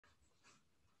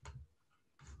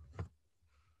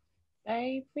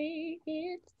I think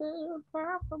it's the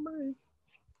proper.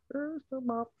 It's the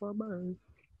proper.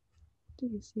 Do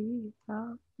you see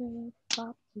how that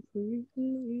pop is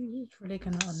really? It's really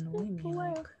gonna annoy me.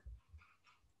 Like,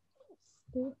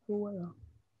 Still well.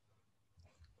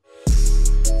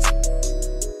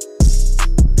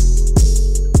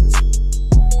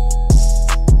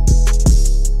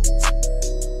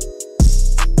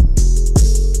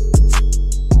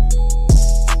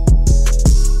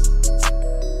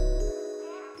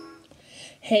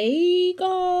 Hey guys!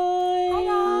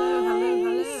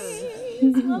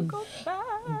 hello. Welcome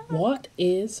back. What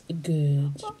is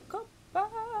good?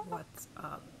 What's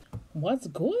up? What's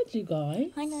good, you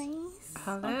guys? Hi guys.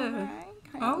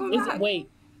 Hello.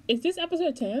 Is this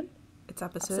episode 10? It's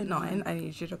episode 9. I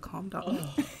need you to calm down.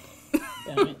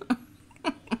 Damn it.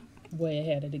 Way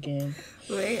ahead of the game.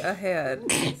 Way ahead.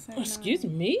 Excuse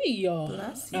me, y'all.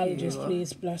 Bless you. Allergies,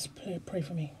 please pray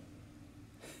for me.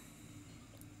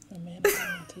 Oh man, I'm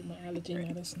going to take my allergy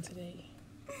medicine today.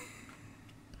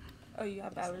 Oh, you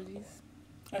have allergies?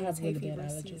 I have really bad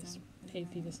allergies. Hay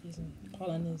fever season.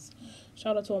 Pollen is.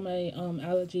 Shout out to all my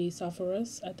allergy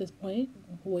sufferers at this point.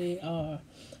 We are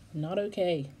not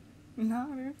okay. Not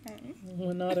okay.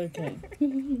 We're not okay.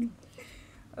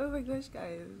 Oh my gosh,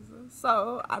 guys.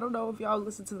 So, I don't know if y'all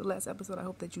listened to the last episode. I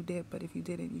hope that you did, but if you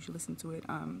didn't, you should listen to it.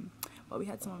 But we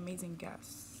had some amazing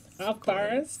guests. Our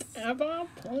first ever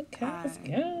podcast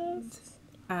guest.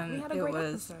 And we had a great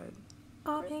episode.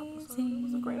 amazing. It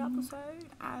was a great episode,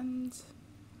 and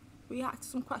we asked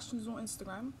some questions on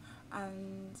Instagram,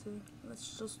 and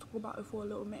let's just talk about it for a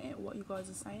little minute. What you guys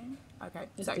are saying? Okay,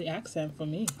 It's the accent for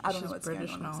me. I don't know She's what's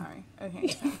British going on. now. Sorry.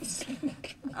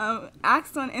 Okay.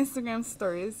 Asked on Instagram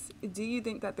stories, do you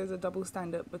think that there's a double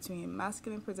standard between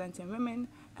masculine presenting women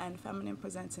and feminine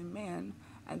presenting men?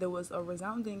 And there was a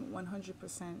resounding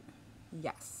 100%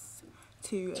 yes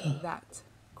to that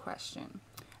question.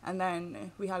 And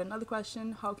then we had another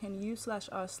question: how can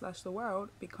you/us/the world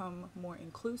become more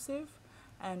inclusive?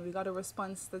 And we got a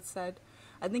response that said,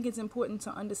 I think it's important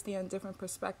to understand different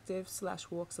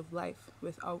perspectives/walks of life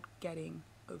without getting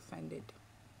offended.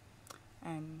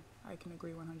 And I can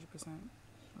agree 100%.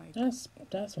 Like,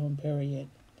 That's on period.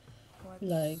 what's-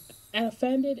 Like, and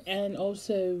offended, and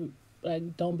also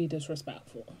like don't be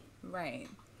disrespectful. right.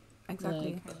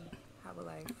 Exactly. Like- Can have a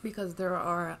life. Because there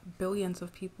are billions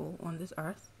of people on this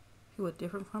earth who are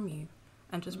different from you.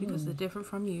 And just because they're different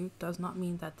from you does not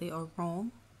mean that they are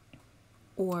wrong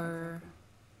or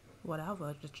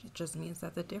whatever. It just means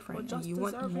that they're different. Or just and you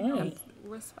want deserving Right. of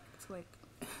respect. Like,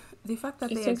 the fact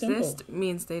that It's they so exist simple.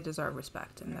 means they deserve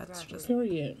respect, and Exactly.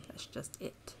 Period. that's just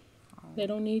it. They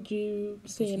don't need you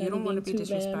saying You don't want to be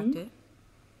anything to them. disrespected.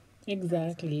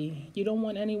 Exactly. You don't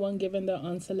want anyone giving their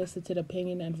unsolicited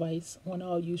opinion advice on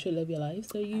how you should live your life.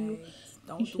 So you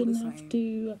don't you do the shouldn't same. have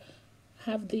to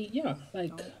have the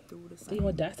Don't do the the same.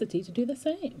 audacity to do the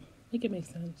same. Make it make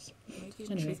sense. Make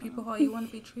it Anyway. Treat people how you want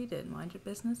to be treated. Mind your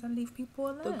business and leave people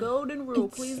alone. The golden rule,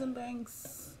 please and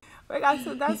thanks. Right, guys,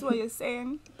 so that's what you're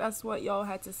saying. That's what y'all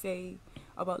had to say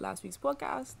about last week's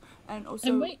podcast. And also,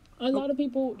 And wait, a lot of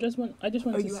people I just wanted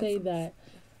to you had say some- that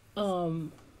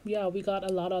yeah, we got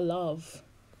a lot of love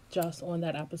just on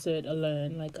that episode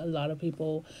alone. Like, a lot of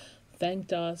people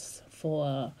thanked us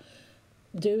for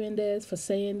doing this, for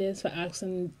saying this, for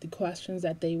asking the questions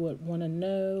that they would want to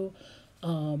know.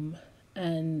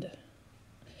 And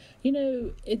you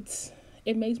know,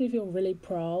 it makes me feel really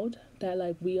proud that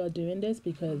like we are doing this,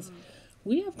 because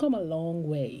we have come a long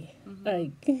way.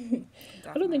 Like,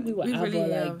 I don't think we were We ever really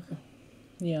like have.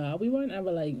 yeah, we weren't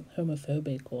ever like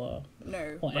homophobic or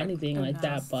no, anything and like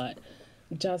that, us. but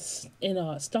just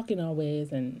stuck in our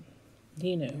ways, and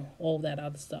you know, all that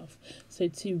other stuff. So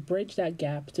to bridge that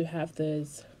gap, to have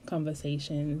those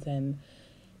conversations, and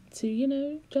to, you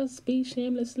know, just be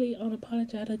shamelessly,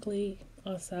 unapologetically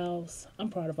ourselves, I'm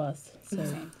proud of us. So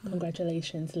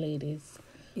congratulations, ladies.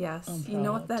 Yes, I'm you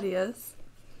know what proud. that is.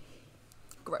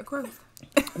 growth.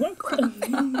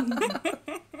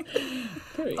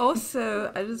 Period.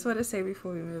 Also, I just want to say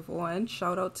before we move on,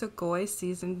 shout out to Goyz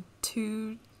season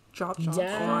 2 dropped on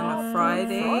a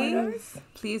Friday. Yes.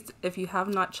 Please, if you have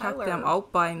not checked them Tyler.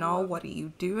 out by now, what are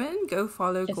you doing? Go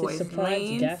follow It's a Goyz surprise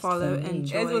Lane, guest follow, for me.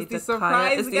 enjoy It was the the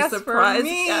surprise It's the guest for surprise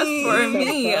me. guest for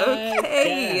me.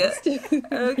 Okay. Surprise guest.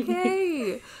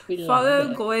 Okay. We love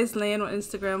Follow it. Goyz Lane on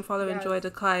Instagram. Follow Yes. Enjoy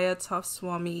the Kaya, Tough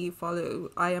Swami. Follow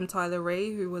I Am Tyler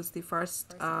Ray, who was the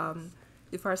first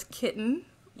kitten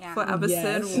Yeah. for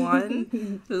episode Yes.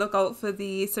 1. Look out for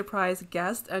the surprise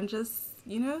guest, and just,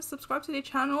 you know, subscribe to the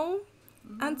channel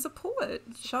and support.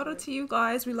 Shout out to you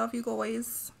guys. We love you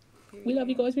guys. We love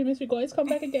you guys. We miss you guys. Come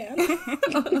back again.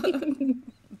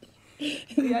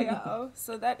 Yeah.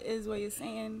 So that is what you're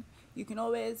saying. You can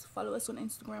always follow us on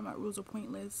Instagram at Rules Are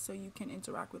Pointless, so you can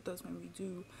interact with us when we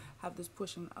do have this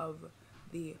pushing of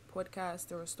the podcast.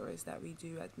 There are stories that we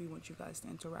do that we want you guys to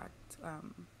interact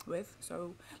with.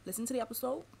 So listen to the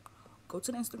episode, go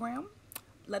to the Instagram,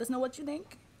 let us know what you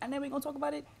think, and then we're going to talk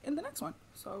about it in the next one.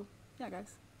 So, yeah,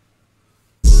 guys.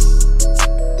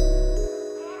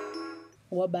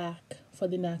 We're back for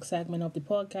the next segment of the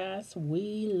podcast.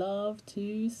 We love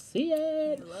to see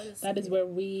it. That is where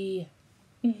we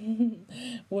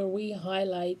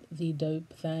highlight the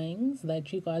dope things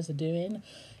that you guys are doing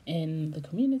in the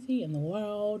community, in the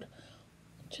world,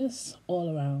 just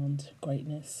all around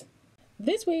greatness.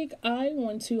 This week, I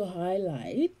want to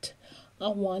highlight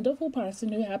a wonderful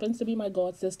person who happens to be my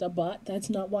god sister, but that's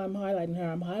not why I'm highlighting her.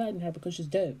 I'm highlighting her because she's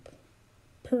dope.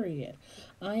 Period.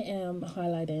 I am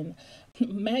highlighting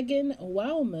Megan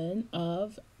Wowman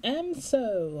of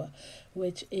EMSO,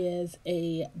 which is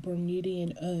a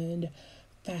Bermudian-owned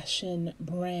fashion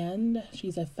brand.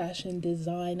 She's a fashion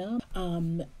designer,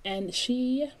 and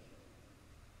she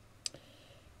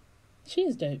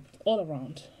is dope all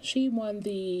around. She won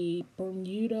the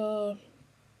Bermuda,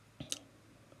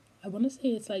 I want to say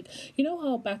it's like, you know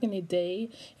how back in the day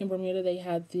in Bermuda they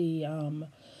had the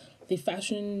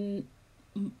fashion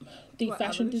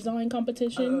design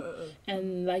competition,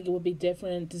 and like it would be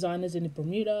different designers in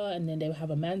Bermuda, and then they would have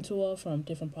a mentor from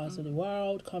different parts of the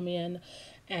world come in,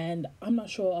 and I'm not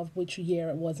sure of which year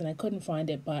it was and I couldn't find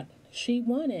it, but she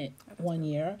won it one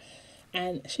year,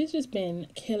 and she's just been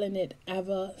killing it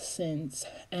ever since,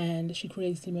 and she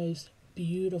creates the most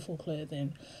beautiful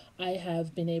clothing. I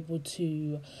have been able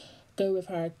to go with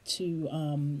her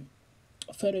to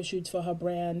photo shoots for her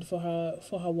brand, for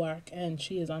her work, and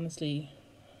she is honestly,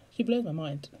 she blows my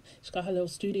mind. She's got her little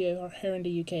studio here in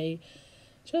the UK,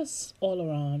 just all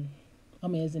around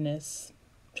amazingness,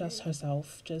 just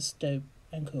herself, just dope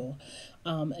and cool.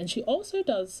 And she also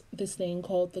does this thing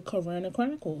called the Corona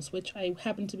Chronicles, which I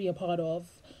happened to be a part of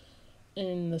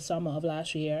in the summer of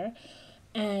last year.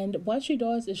 And what she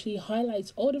does is she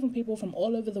highlights all different people from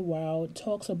all over the world,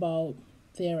 talks about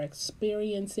their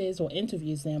experiences or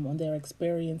interviews them on their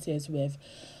experiences with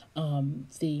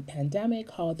the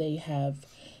pandemic, how they have,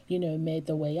 made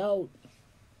their way out,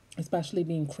 especially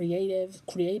being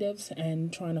creatives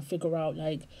and trying to figure out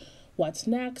like what's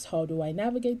next, how do I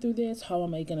navigate through this, how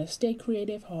am I going to stay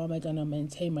creative, how am I going to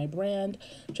maintain my brand,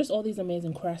 just all these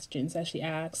amazing questions that she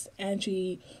asks. And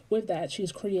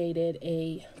she's created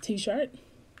a t-shirt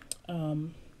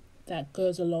that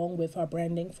goes along with her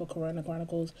branding for Corona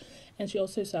Chronicles, and she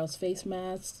also sells face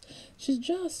masks. She's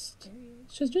just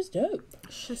dope.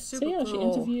 She's super cool. She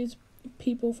interviews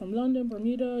people from London,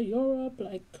 Bermuda, Europe,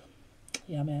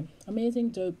 man,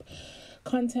 amazing, dope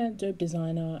content, dope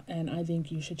designer, and I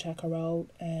think you should check her out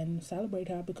and celebrate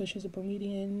her because she's a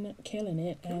Bermudian killing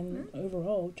it, and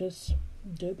overall just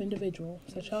dope individual.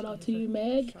 So shout out to you,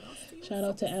 Meg. Shout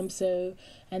out to EMSO,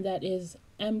 and that is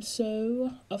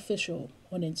EMSO Official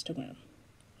on Instagram.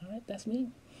 All right, that's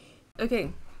me.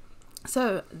 Okay,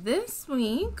 so this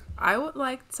week I would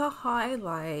like to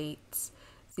highlight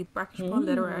the Brackish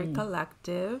Literary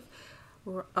Collective,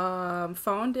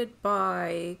 founded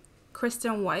by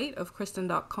Kristin White of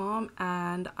Kristin.com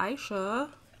and Yesha,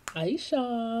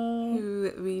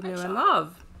 who we know and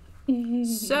love.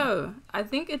 So I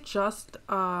think they've just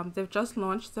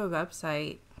launched their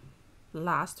website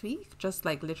last week,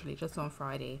 literally just on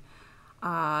Friday.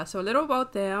 So a little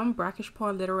about them. Brackish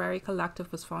Literary Collective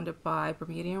was founded by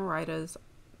Bermudian writers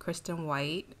Kristin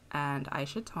White and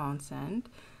Yesha Townsend.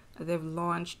 They've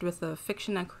launched with a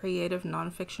fiction and creative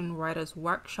nonfiction writers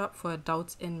workshop for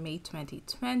adults in May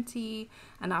 2020.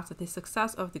 And after the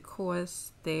success of the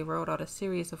course, they rolled out a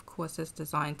series of courses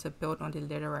designed to build on the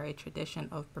literary tradition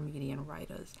of Bermudian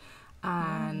writers.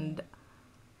 And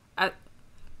I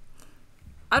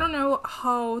don't know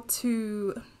how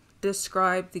to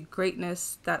describe the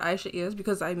greatness that Yesha is,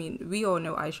 because I mean, we all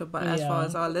know Yesha, but as far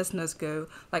as our listeners go,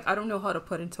 I don't know how to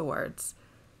put into words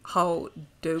how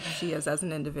dope she is as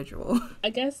an individual.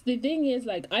 I guess the thing is,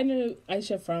 I know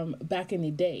Yesha from back in the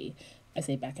day. I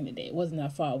say back in the day, it wasn't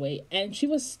that far away, and she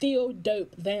was still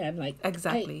dope then.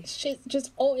 Exactly. She's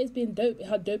just always been dope.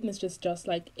 Her dopeness just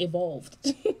evolved.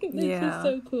 It's just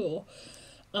so cool.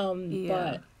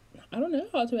 But I don't know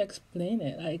how to explain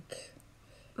it.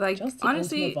 Just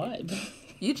honestly, vibe.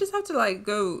 You just have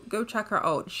to go check her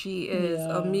out. She is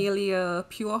Amelia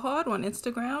Pureheart on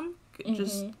Instagram.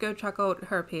 Just go check out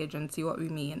her page and see what we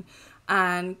mean.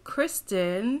 And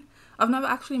Kristin, I've never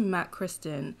actually met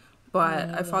Kristin, but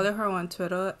I follow her on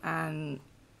Twitter, and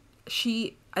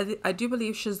she I do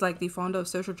believe she's like the founder of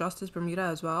Social Justice Bermuda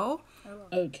as well.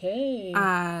 Okay.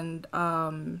 And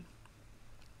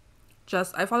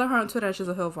just I follow her on Twitter. She's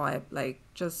a whole vibe. Like,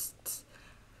 just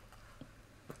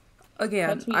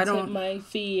again, I don't hit my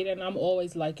feed, and I'm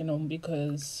always liking them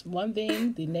because one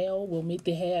thing, the nail will meet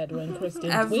the head when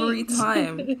Kristin every tweets.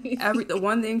 time. The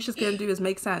one thing she's gonna do is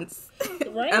make sense,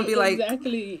 Right? and be like,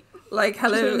 exactly. like,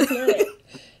 hello. She'll clear it.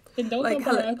 And don't Like,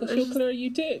 come back, because she'll clear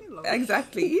you too.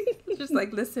 Exactly. Just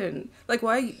like, listen, like,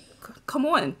 why? Come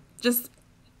on, just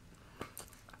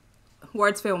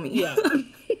words fail me. Yeah.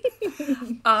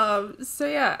 So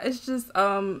yeah, it's just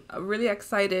really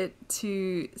excited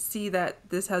to see that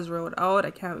this has rolled out.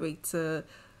 I can't wait to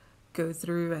go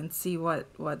through and see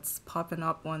what's popping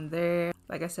up on there.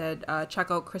 Like I said, check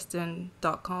out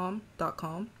kristin.com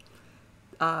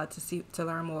to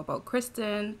learn more about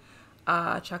Kristin.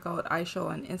 Check out Yesha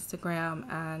on Instagram,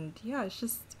 and yeah, it's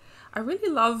just, I really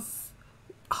love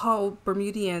how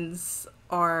Bermudians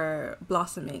are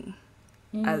blossoming.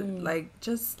 Like,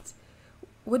 just,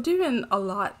 we're doing a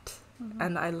lot,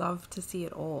 and I love to see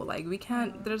it all. Like, we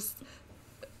can't, there's,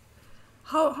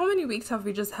 how many weeks have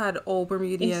we just had all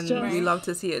Bermudian? We love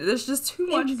to see it. There's just too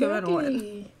much going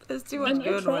on. There's too much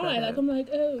going on. Like, I'm like,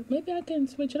 oh, maybe I can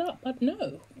switch it up, but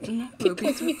no,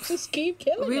 because we just keep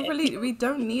killing it. We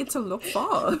don't need to look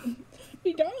far.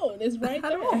 We don't. It's right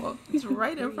there. All. It's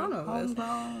right in front of us.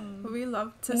 We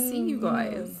love to see you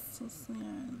guys.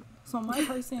 So my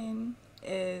person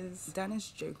is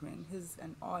Dennis Joaquin. He's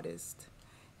an artist.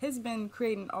 He's been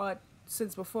creating art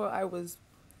since before I was,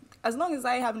 as long as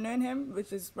I have known him,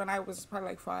 which is when I was probably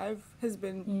like 5. He's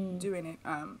been doing it.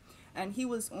 And he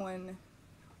was on,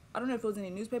 I don't know if it was in a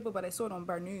newspaper, but I saw it on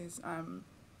Bar News.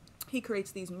 He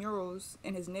creates these murals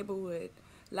in his neighborhood.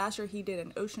 Last year he did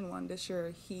an ocean one. This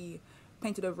year he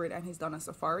painted over it, and he's done a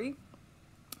safari.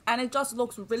 And it just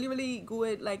looks really, really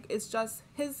good. Like, it's just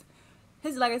his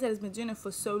like I said, he's been doing it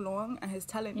for so long, and his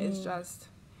talent is just,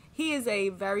 he is a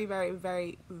very, very,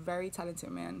 very, very talented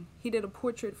man. He did a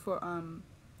portrait for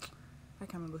I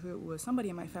can't remember who it was, somebody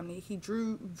in my family. He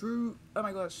drew, oh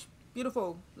my gosh,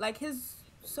 beautiful. Like,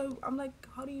 so I'm like,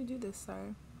 how do you do this,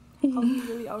 sir? How he's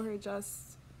really out here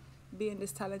just being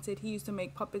this talented. He used to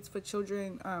make puppets for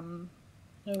children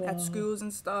at schools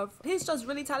and stuff. He's just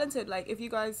really talented. Like, if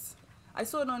you guys, I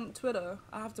saw it on Twitter.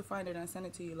 I have to find it and send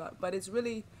it to you lot. But it's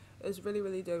really,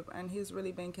 really dope, and he's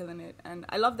really been killing it. And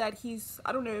I love that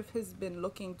I don't know if he's been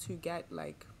looking to get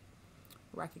like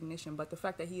recognition, but the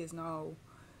fact that he is now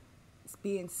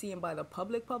being seen by the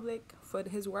public for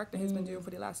his work that he's been doing for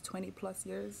the last 20 plus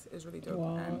years is really dope.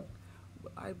 And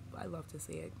I love to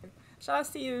see it. Shout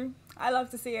out to you. I love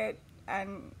to see it,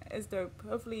 and it's dope.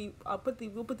 Hopefully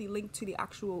we'll put the link to the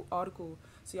actual article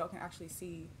so y'all can actually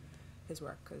see his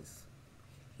work, because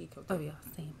he killed it. Oh yeah,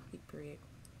 same. Period.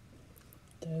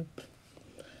 Dope.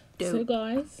 So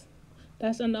guys,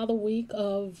 that's another week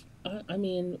of, I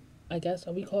mean, I guess,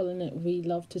 are we calling it We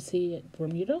Love to See It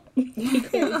Bermuda?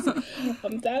 Because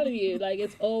I'm telling you, like,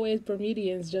 it's always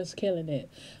Bermudians just killing it.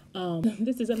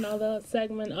 This is another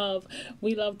segment of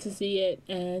We Love to See It,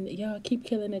 and yeah, keep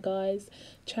killing it, guys.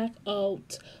 Check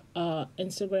out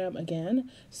Instagram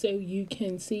again, so you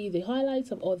can see the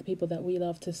highlights of all the people that we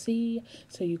love to see,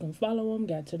 so you can follow them,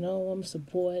 get to know them,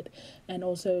 support, and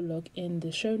also look in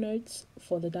the show notes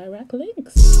for the direct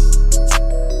links.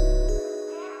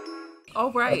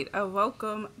 All right,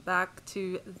 welcome back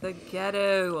to the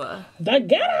ghetto. The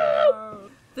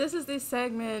ghetto! This is the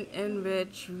segment in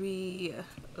which we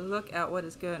look at what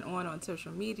is going on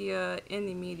social media, in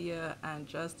the media, and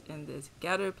just in this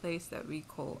ghetto place that we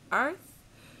call Earth.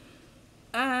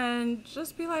 And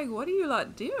just be like, what are you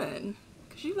lot doing?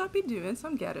 Because you lot be doing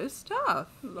some ghetto stuff.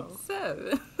 Hello.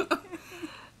 So,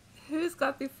 who's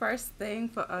got the first thing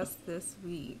for us this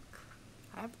week?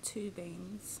 I have 2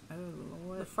 things. Oh,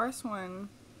 Lord. The first one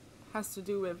has to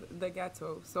do with the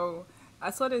ghetto. So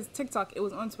I saw this TikTok. It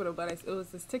was on Twitter, but it was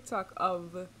this TikTok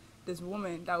of this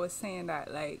woman that was saying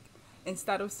that, like,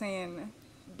 instead of saying,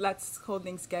 let's call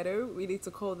things ghetto, we need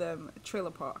to call them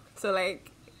trailer park. So,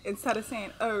 like, instead of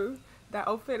saying, oh, that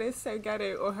outfit is so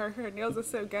ghetto, or her nails are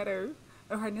so ghetto,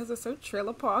 or her nails are so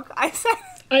trailer park, I saw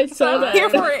that. I'm here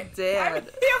for it. Dad. I'm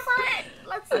here for it.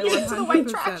 Let's get into the white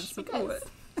trash. Support.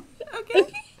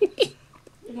 Okay.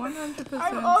 100%.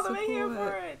 I'm all the way here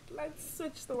for it. Let's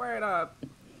switch the word up.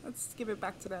 Let's give it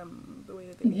back to them the way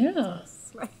that they give it to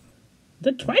us. Like,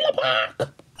 the trailer park.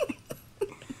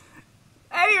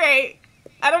 Anyway,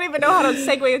 I don't even know how to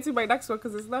segue into my next one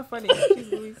because it's not funny.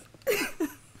 Jeez Louise.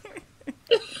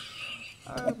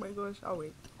 Oh my gosh, I'll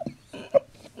wait.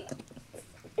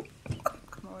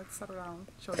 Come on, let's settle down,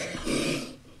 children.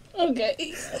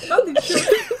 Okay. Not the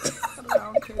children.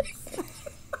 Around kids.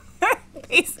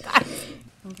 Peace, guys.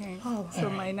 Okay. So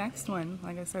my next one,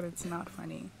 like I said, it's not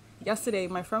funny. Yesterday,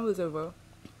 my friend was over,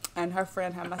 and her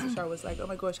friend had messaged her, was like, "Oh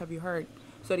my gosh, have you heard?"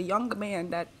 So the young man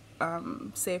that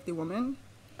saved the woman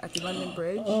at the London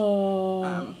Bridge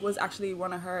was actually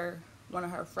one of her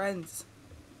friends.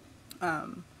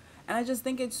 And I just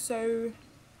think it's such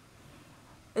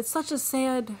a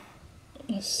sad.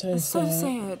 It's so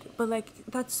sad, but like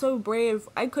that's so brave.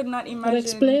 I could not imagine. But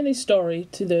explain the story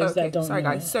to those that don't know. Sorry,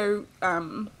 guys. So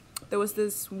there was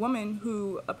this woman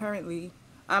who apparently,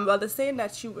 well, they're saying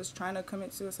that she was trying to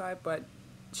commit suicide, but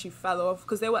she fell off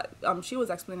because she was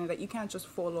explaining that you can't just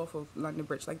fall off of London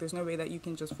Bridge. Like, there's no way that you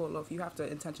can just fall off. You have to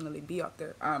intentionally be up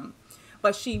there.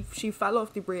 But she fell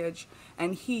off the bridge,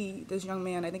 and this young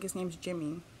man, I think his name's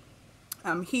Jimmy,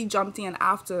 he jumped in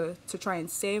after to try and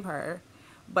save her,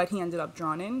 but he ended up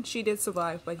drowning. She did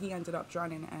survive, but he ended up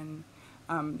drowning, and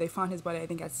they found his body, I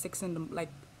think, at 6 in the,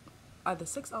 either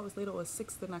 6 hours later or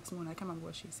 6 the next morning. I can't remember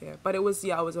what she said, but it was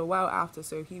a while after,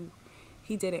 so he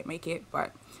didn't make it.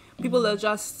 But people are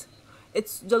just,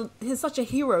 he's such a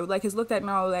hero. Like, he's looked at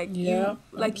now like, yeah,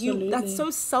 that's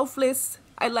so selfless.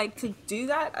 I like to do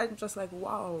that. I'm just like,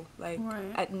 wow, like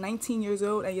at 19 years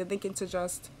old, and you're thinking to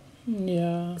just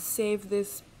save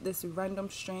this random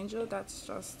stranger. That's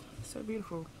just so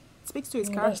beautiful. It speaks to his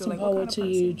character. Like, what kind of person?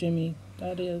 You, Jimmy.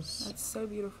 That's so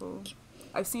beautiful.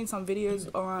 I've seen some videos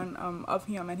on of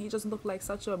him, and he just looked like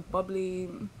such a bubbly,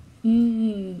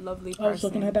 lovely person. I was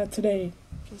looking at that today.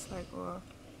 Just like, oh,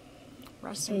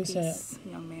 rest in peace,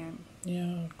 young man.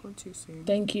 Yeah. Gone too soon.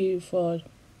 Thank you,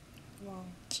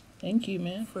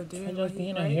 man. For doing for just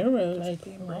being a hero. Like,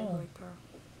 wow.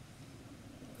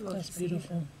 That's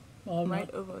beautiful. Well, right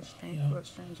over a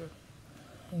stranger.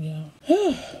 Yeah.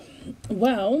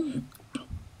 Well,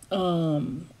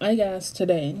 I guess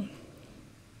today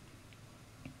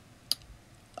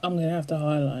I'm gonna have to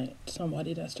highlight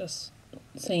somebody that's just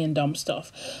saying dumb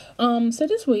stuff. So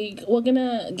this week we're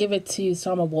gonna give it to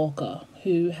Summer Walker,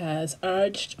 who has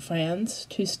urged friends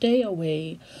to stay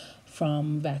away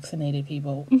from vaccinated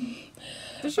people.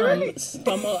 Did she really?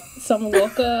 Summer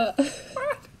Walker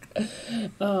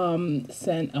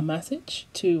sent a message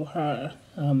to her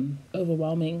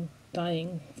overwhelming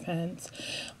dying fans,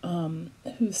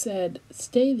 who said,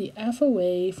 "Stay the F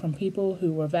away from people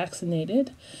who were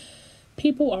vaccinated.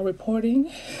 People are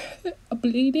reporting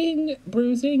bleeding,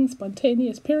 bruising,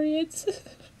 spontaneous periods."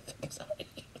 I'm sorry.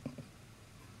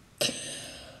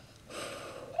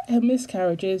 And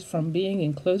miscarriages from being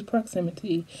in close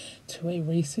proximity to a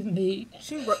recently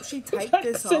she typed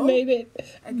this out.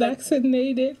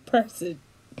 Vaccinated person.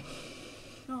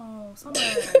 No,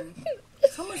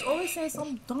 someone's always saying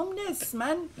some dumbness,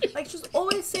 man. Like, she's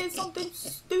always saying something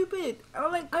stupid. And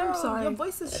I'm like, girl, I'm sorry. Your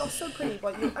voice is just so pretty,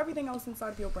 but everything else inside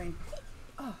of your brain.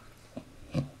 Oh.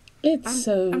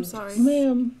 I'm sorry,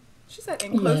 ma'am. She said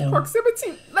in close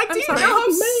proximity. Like, do you know how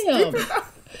stupid that?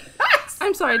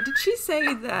 I'm sorry, did she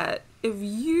say that if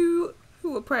you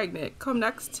who are pregnant come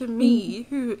next to me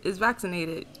who is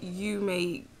vaccinated, you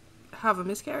may have a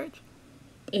miscarriage?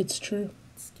 It's true.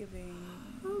 It's giving.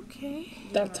 Okay.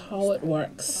 That's how it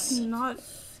works. Not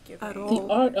at all. The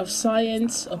art of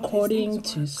science, according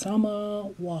to Summer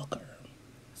Walker.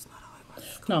 That's not how it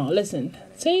works. No, listen.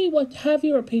 Have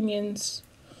your opinions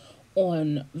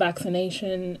on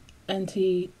vaccination,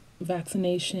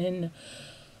 anti-vaccination,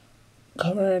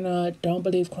 corona, don't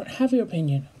believe corona. Have your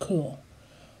opinion. Cool.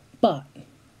 But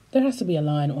there has to be a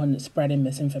line on spreading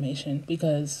misinformation,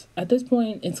 because at this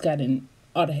point it's gotten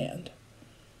out of hand.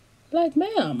 Like,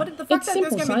 ma'am, but the fact it's that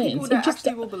simple there's gonna be people that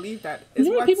actually will believe that.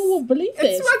 People will believe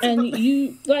this. And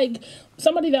you, like,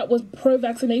 somebody that was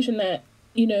pro-vaccination that,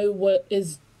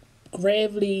 is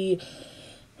gravely,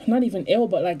 not even ill,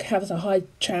 but like has a high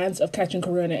chance of catching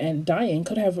corona and dying,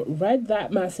 could have read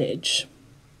that message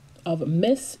of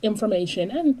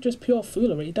misinformation and just pure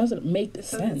foolery. It doesn't make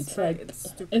sense.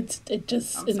 It's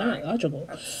just not logical.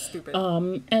 That's stupid.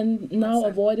 And now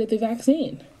avoided the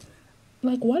vaccine.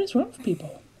 Like, what is wrong with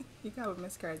people? You can have a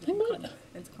miscarriage if you come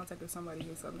into contact with somebody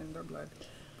who's something in their blood,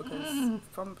 because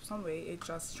from some way it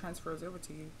just transfers over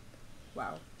to you.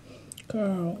 Wow.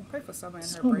 Girl. Pray for Summer and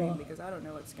her brain, because I don't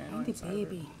know what's going on. The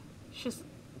baby. Because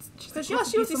she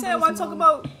usually said, "Want to talk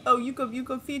about? Oh, you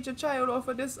could feed your child off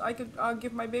of this. I'll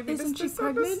give my baby." Isn't she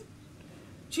pregnant?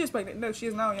 She is pregnant. No, she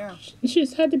is now. Yeah.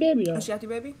 She's had the baby though. Oh, she had the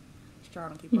baby. She's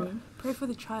trying to keep her. Pray for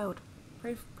the child.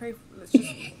 Pray. Let's just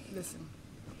listen.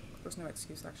 There's no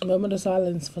excuse, actually. Moment of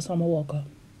silence for Summer Walker.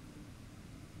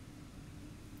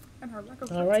 And her lack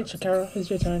of. All right, Chakara, it's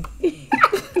your turn.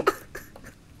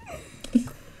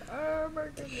 Oh my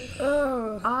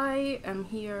I am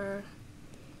here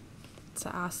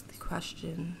to ask the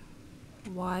question,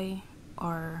 why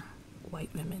are white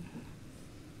women?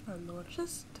 Oh Lord.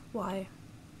 Just why?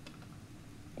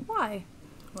 Why?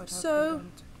 What So,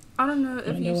 happened? I don't know if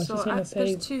I know you what saw. she's gonna say.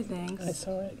 There's two things. I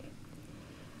saw it.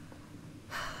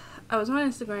 I was on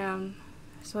Instagram.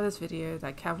 I saw this video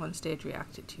that Kev on stage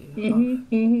reacted to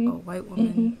Mm-hmm, of a white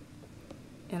woman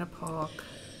in a park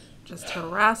just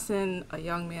harassing a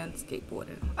young man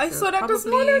skateboarding. I saw that this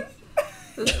morning.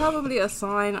 There's probably a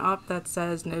sign up that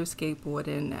says no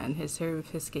skateboarding and his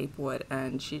skateboard,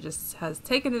 and she just has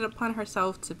taken it upon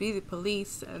herself to be the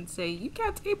police and say you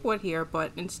can't skateboard here,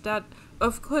 but instead,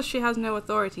 of course, she has no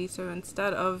authority, so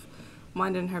instead of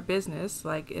minding her business,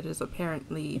 like it is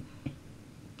apparently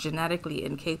genetically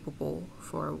incapable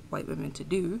for white women to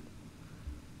do,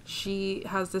 she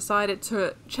has decided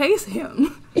to chase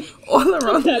him all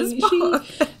around this park.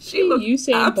 She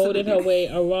Usain bolted her way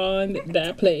around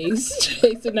that place,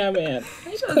 chasing that man.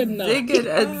 Could not. Zigging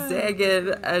and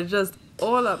zagging and just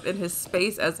all up in his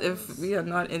space as if we are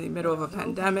not in the middle of a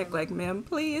pandemic. Like, ma'am,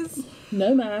 please.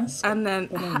 No mask. And then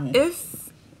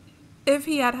if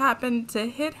he had happened to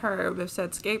hit her with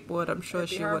said skateboard, I'm sure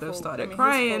she would have started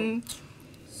crying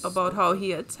about how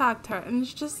he attacked her. And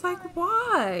it's just like,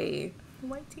 why?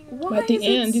 Why at the is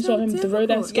end, it you so saw him throw that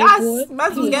difficult? skateboard. Yes,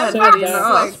 Matt was He getting so back.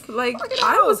 down. Like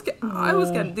I was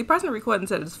getting, the person recording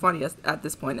said it's funny at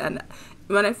this point, and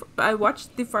when I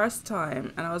watched the first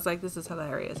time and I was like, this is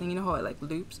hilarious, and you know how it like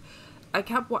loops. I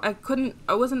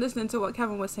wasn't listening to what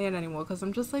Kevin was saying anymore because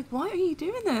I'm just like, why are you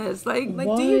doing this? Like Why?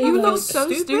 do you Like, look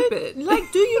so stupid?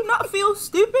 Like, do you not feel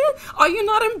stupid? Are you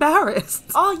not embarrassed?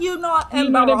 Are you not You're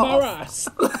not embarrassed?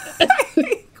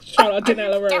 Shout out to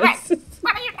Nella Rose.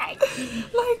 What do you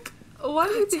think? Like, why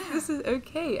do you think this is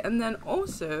okay? And then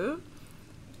also,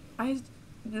 I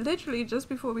literally just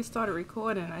before we started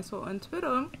recording, I saw on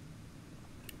Twitter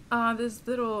this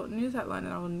little news headline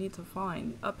that I will need to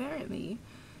find. Apparently,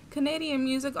 Canadian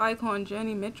music icon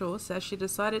Joni Mitchell says she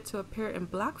decided to appear in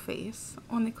blackface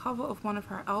on the cover of one of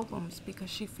her albums because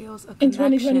she feels a In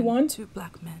connection 2021? to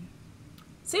black men.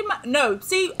 See,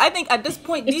 I think at this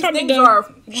point, It's these time to things go. are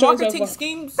Show's marketing over.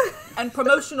 schemes and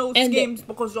promotional End it. schemes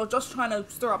because you're just trying to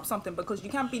stir up something because you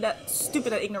can't be that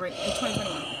stupid and ignorant in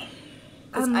 2021.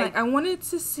 And like, I wanted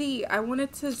to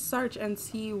search and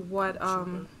see what,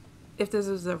 if this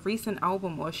was a recent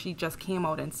album or she just came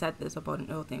out and said this about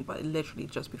an old thing, but literally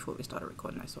just before we started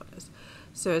recording, I saw this.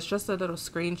 So it's just a little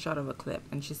screenshot of a clip,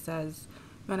 and she says,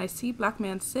 when I see black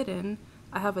men sitting,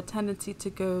 I have a tendency to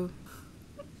go...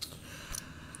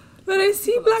 When I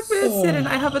see black men sitting,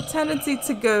 I have a tendency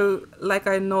to go like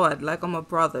I nod, like I'm a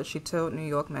brother, she told New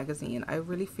York Magazine. I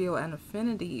really feel an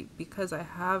affinity because I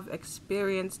have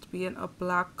experienced being a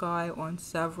black guy on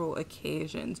several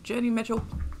occasions. Joni Mitchell,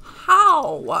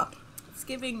 how? It's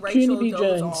giving Junie Rachel B.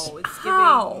 Dolezal. Jones. It's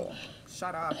How? giving...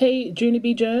 Shut up. Hey, Junie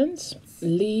B. Jones,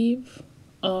 leave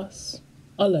us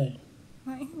alone.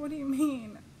 Like, what do you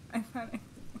mean? I find it...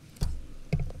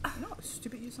 You know how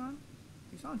stupid you sound?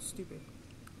 You sound stupid.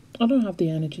 I don't have the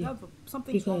energy. You have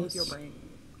something's wrong with your Because- brain.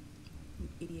 You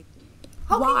idiot.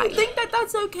 How Why? can you think that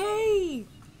that's okay?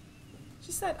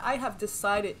 She said, I have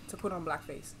decided to put on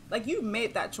blackface. Like, you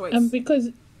made that choice. And because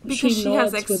Because she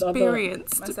has nods with other.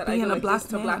 experienced I said, I being do a like black this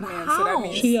to man. black man. How? So that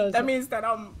means, She that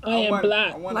I'm... I am one-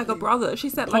 black. I'm one Like of a you. brother. She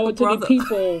said Power like a to the brother.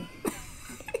 people.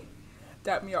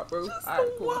 Dap me up, bro. Just Alright,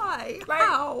 cool. why? Like-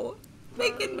 How?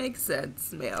 Make it make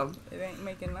sense, ma'am. It ain't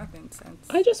making nothing sense.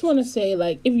 I just want to say,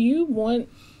 like, if you want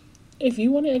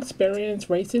to experience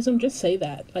racism, just say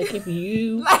that. Like, if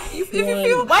you Like, If you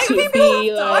feel want white to people,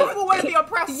 be white like, people want to be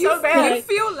oppressed You, so bad. you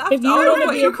feel left if you out want of to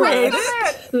what be you created.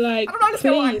 oppressed, like, I don't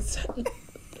understand why. please,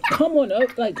 come on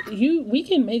up. Like, we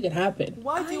can make it happen.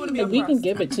 Why do you want to be Like, oppressed? we can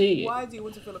give it to you. Why do you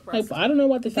want to feel Like, oppressed? I don't know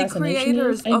what the fascination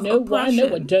creators is. I of know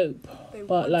oppression. a dope, They but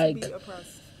want like, to be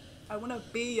oppressed. I want to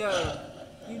be you.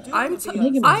 You do I'm want to be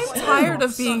making us. me I'm sense. tired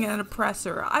of being an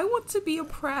oppressor. I want to be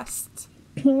oppressed.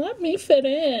 let me fit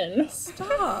in.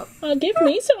 Stop. Give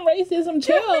me some racism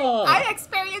too. I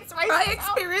experience racism. I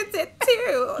experience it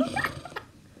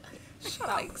too. Shut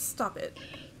up. Like, stop it.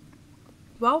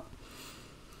 Well,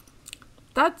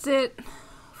 that's it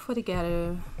for the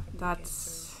ghetto.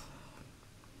 That's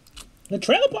The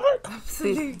trailer park.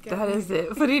 that is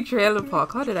it for the trailer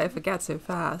park. How did I forget so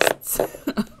fast?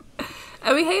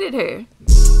 And we hated her.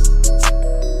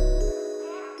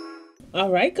 All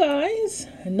right, guys.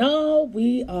 Now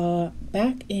we are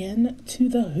back in to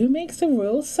the Who Makes the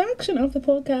Rules section of the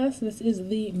podcast. This is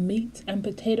the meat and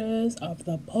potatoes of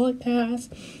the podcast,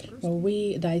 where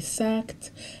we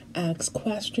dissect, ask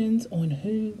questions on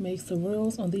who makes the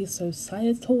rules on these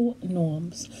societal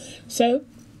norms. So,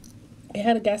 we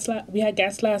had guests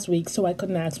last week, so I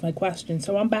couldn't ask my question.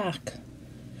 So I'm back,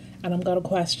 and I've got a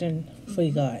question for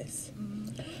you guys.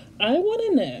 I want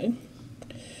to know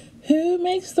who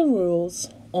makes the rules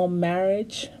on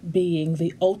marriage being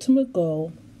the ultimate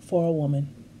goal for a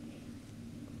woman.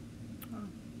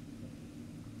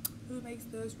 Who makes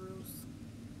those rules?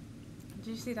 Did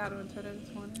you see that on Twitter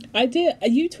this morning? I did.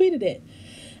 You tweeted it,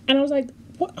 and I was like,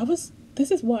 "What?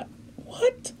 This is what?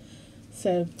 What?"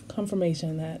 So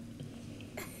confirmation that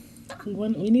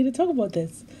we need to talk about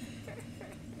this.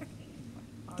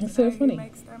 It's so funny.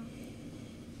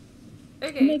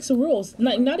 Okay. Who makes the rules?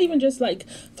 Not even just like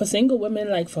for single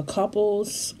women, like for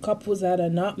couples that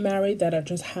are not married, that are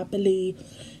just happily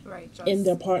in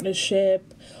their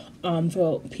partnership.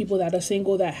 For people that are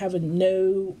single that have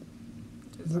no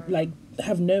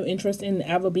interest in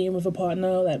ever being with a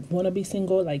partner, that want to be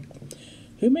single. Like,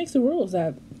 who makes the rules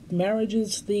that marriage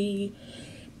is the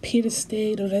pièce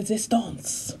de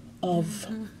résistance of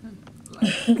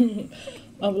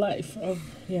of life?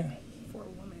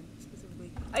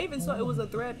 I even saw it was a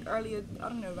thread earlier. I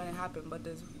don't know when it happened, but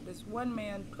this one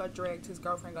man got dragged. His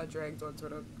girlfriend got dragged on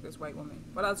Twitter. This white woman.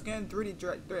 But I was going through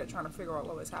the thread trying to figure out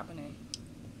what was happening,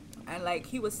 and like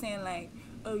he was saying like,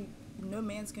 "Oh, no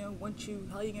man's gonna want you.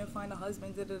 How you gonna find a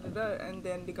husband?" Da, da, da, da. And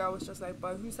then the girl was just like,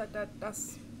 "But who said that?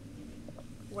 That's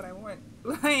what I want.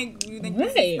 Like, you think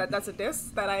that's a diss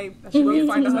that I should go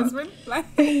find a husband?" Like,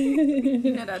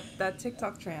 you know that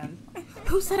TikTok trend.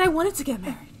 Who said I wanted to get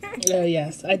married? Oh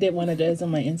yes, I did one of those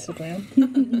on my Instagram.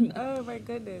 Oh my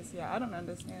goodness, yeah, I don't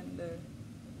understand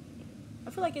I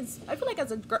feel like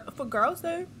for girls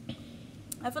though,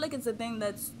 I feel like it's a thing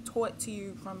that's taught to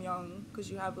you from young, because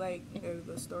you have like, you know,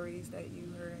 the stories that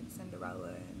you heard in Cinderella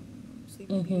and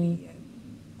Sleeping Beauty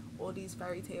and all these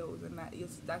fairy tales, and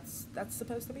that's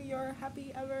supposed to be your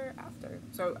happy ever after.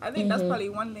 So I think that's probably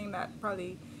one thing that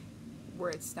probably where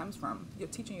it stems from. You're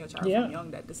teaching your child from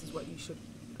young that this is what you should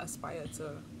aspire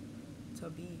to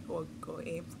be or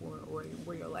aim for, or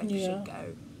where your life should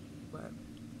go. But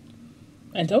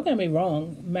and don't get me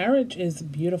wrong, marriage is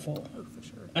beautiful. Oh, for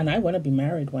sure. And I want to be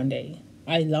married one day.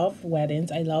 I love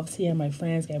weddings. I love seeing my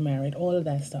friends get married, all of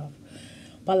that stuff.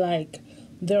 But like,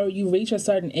 you reach a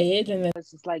certain age, and then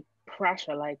it's just like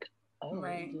pressure, like, oh,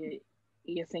 right.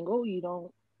 You're single, you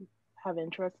don't have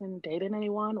interest in dating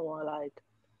anyone, or like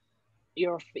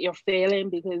you're failing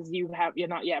because you're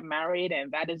not yet married,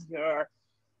 and that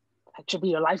should be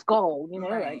your life goal, you know?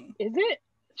 Right. Like, is it?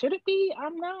 Should it be?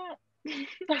 I'm not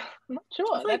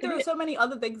sure. I feel like there are so many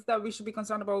other things that we should be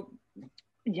concerned about.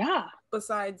 Yeah.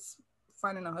 Besides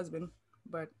finding a husband,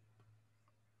 but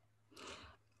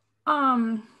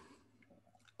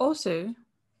also,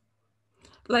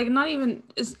 like, not even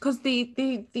is because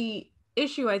the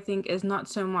issue, I think, is not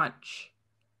so much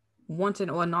wanting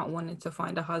or not wanting to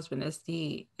find a husband. Is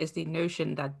the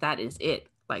notion that is it.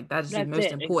 Like, that's the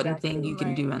most important thing you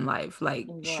can do in life. Like,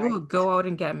 sure, go out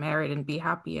and get married and be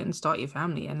happy and start your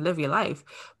family and live your life.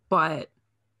 But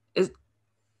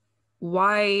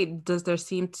why does there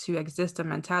seem to exist a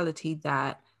mentality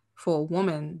that for a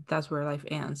woman, that's where life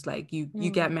ends? Like, you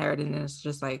get married and then it's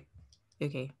just like,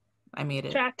 okay, I made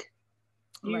it. Check.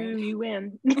 You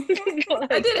win.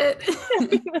 I did it.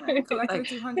 Collect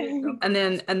 200. And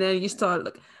then you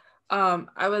start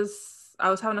I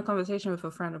was having a conversation with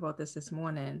a friend about this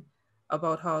morning,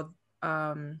 about how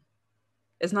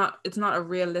it's not a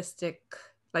realistic,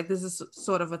 like, this is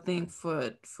sort of a thing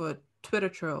for Twitter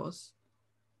trolls,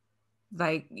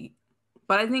 like,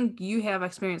 but I think you have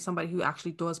experienced somebody who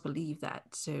actually does believe that,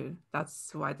 so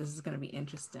that's why this is going to be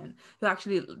interesting. Who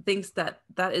actually thinks that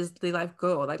is the life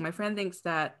goal. Like, my friend thinks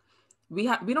that we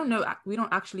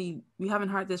haven't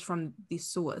heard this from the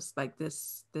source, like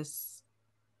this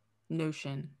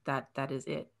notion that is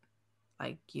it,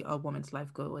 like, a woman's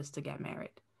life goal is to get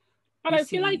married. But I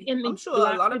feel like in a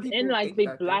lot of people in like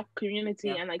the Black community,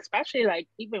 and like especially like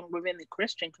even within the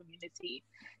Christian community,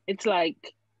 it's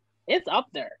like it's up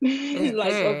there.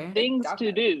 Like, of things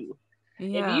to do.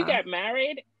 Yeah. If you get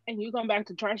married and you come back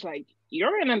to church, like,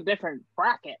 you're in a different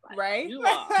bracket, like, right? You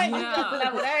are, leveled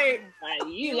up. Like,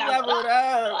 you leveled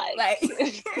up, like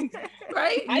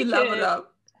right? You leveled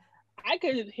up. I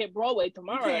could hit Broadway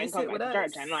tomorrow and come back to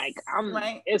church, and like,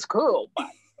 it's cool.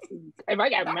 But if I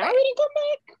get married and come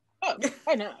back,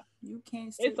 I know. You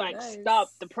can't. It's like, stop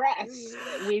the press.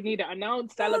 We need to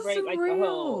announce, celebrate, like, the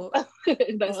whole.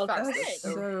 That's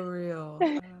so real.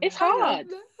 It's hard.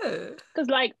 Because,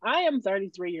 like, I am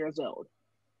 33 years old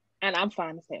and I'm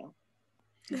fine as hell.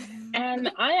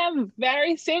 And I am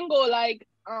very single, like,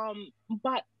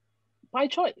 but by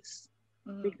choice.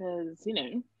 Because, you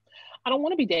know, I don't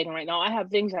want to be dating right now. I have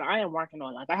things that I am working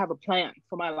on. Like, I have a plan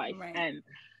for my life. Right. And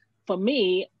for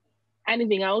me,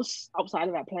 anything else outside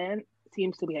of that plan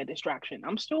seems to be a distraction.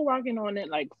 I'm still working on it,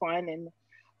 like, finding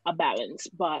a balance.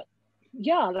 But,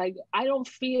 yeah, like, I don't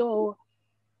feel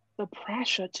the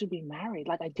pressure to be married.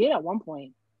 Like, I did at one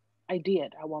point.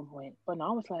 But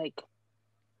now it's like,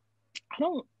 I'm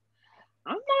not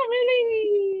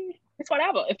really, it's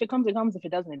whatever. If it comes, it comes. If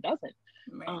it doesn't, it doesn't.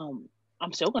 Right.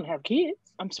 I'm still going to have kids.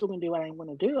 I'm still going to do what I'm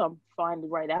going to do. I'm find the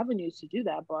right avenues to do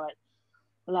that. But,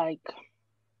 like,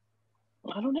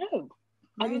 I don't know.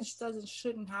 Marriage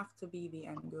shouldn't have to be the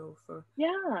end goal for.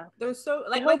 Yeah. There's so,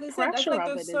 like I said, I feel like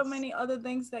there's so many other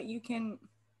things that you can.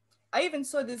 I even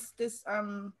saw this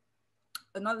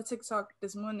another TikTok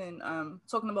this morning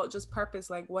talking about just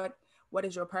purpose. Like, what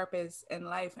is your purpose in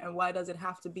life, and why does it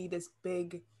have to be this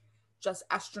big, just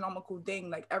astronomical thing?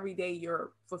 Like, every day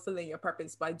you're fulfilling your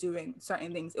purpose by doing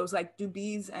certain things. It was like, do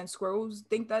bees and squirrels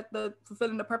think that the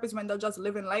fulfilling the purpose when they're just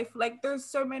living life? Like, there's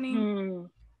so many.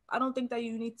 I don't think that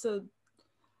you need to.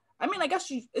 I mean, I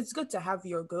guess it's good to have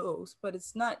your goals, but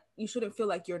it's not. You shouldn't feel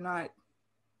like you're not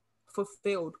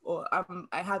fulfilled, or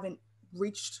I haven't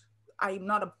reached. I'm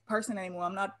not a person anymore.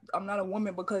 I'm not a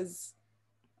woman because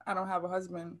I don't have a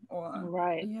husband, or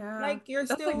right. Yeah. Like, you're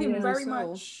still very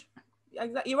much.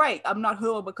 You're right. I'm not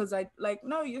whole because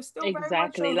no, you're still very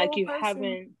much a like whole you person.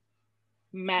 haven't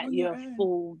met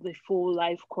the full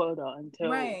life quota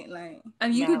until right, like,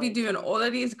 and you could be doing all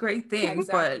of these great things,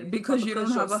 but because you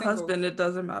don't have a husband, it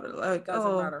doesn't matter. Like,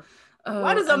 doesn't matter.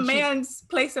 Why does a man's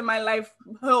place in my life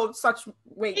hold such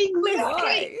weight?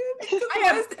 Exactly.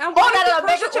 I am all out of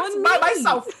bag of chips by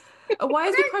myself. Why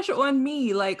is the pressure on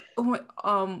me? Like,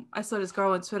 I saw this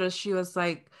girl on Twitter. She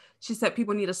said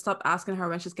people need to stop asking her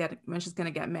when she's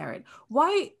gonna get married.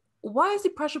 Why is the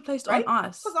pressure placed on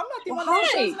us? Because I'm not the one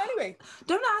that's chosen anyway.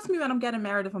 Don't ask me when I'm getting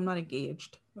married if I'm not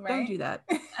engaged. Right. Don't do that.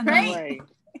 Right.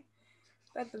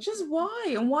 Just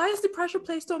why? And why is the pressure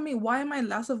placed on me? Why am I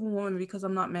less of a woman because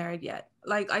I'm not married yet?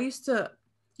 Like, you said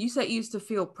you used to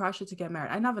feel pressure to get married.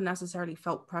 I never necessarily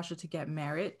felt pressure to get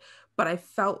married, but I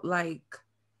felt like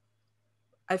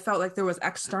there was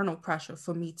external pressure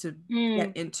for me to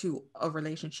get into a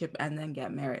relationship and then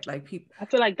get married. Like, people, I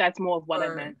feel like that's more of what I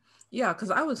meant. Yeah,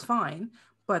 because I was fine,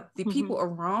 but the people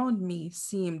around me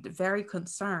seemed very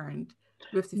concerned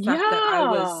with the fact that I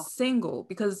was single.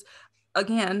 Because,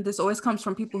 again, this always comes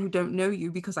from people who don't know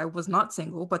you, because I was not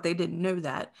single, but they didn't know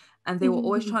that. And they were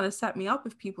always trying to set me up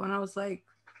with people. And I was like,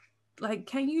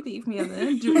 can you leave me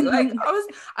alone?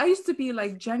 I used to be,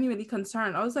 like, genuinely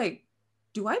concerned. I was like,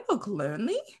 do I look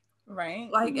lonely? Right.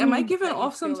 Like, am I giving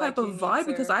off some type of vibe?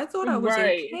 Because I thought I was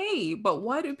okay, but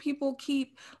why do people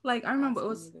keep, like, I remember it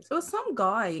was some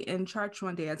guy in church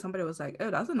one day and somebody was like,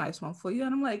 oh, that's a nice one for you.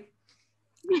 And I'm like,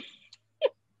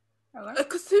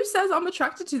 because who says I'm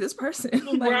attracted to this person?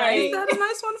 Like, right. Is that a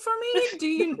nice one for me?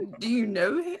 Do you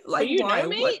know him? Like, do you why? Know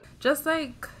me? What? Just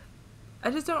like,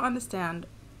 I just don't understand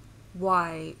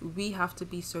why we have to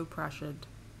be so pressured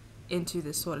into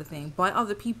this sort of thing by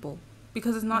other people.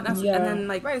 Because it's not necessary, and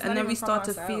then and then we start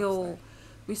to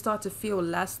feel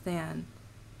less than,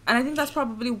 and I think that's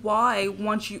probably why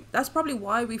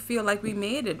we feel like we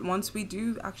made it once we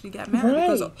do actually get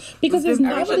married. Right. Because it's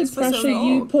not really pressure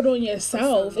you put on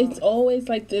yourself. It's always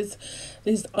like this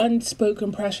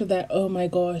unspoken pressure that, oh my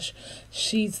gosh,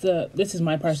 this is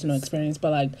my personal experience,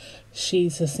 but like,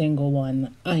 she's a single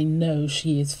one. I know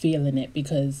she is feeling it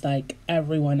because, like,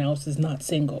 everyone else is not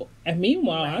single. And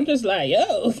meanwhile, I'm just like,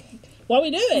 yo, what are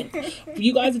we doing?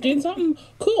 You guys are doing something?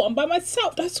 Cool. I'm by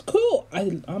myself. That's cool.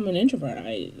 I'm an introvert.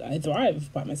 I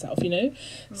thrive by myself, you know?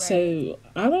 Right. So,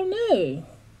 I don't know.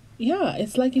 Yeah,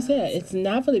 it's like you said, it's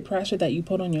never the pressure that you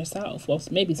put on yourself. Well,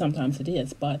 maybe sometimes it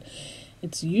is, but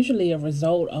it's usually a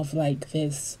result of, like,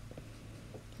 this,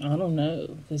 I don't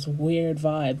know, this weird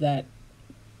vibe that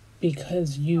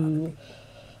because you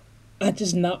are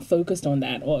just not focused on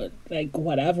that, or, like,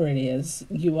 whatever it is,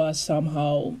 you are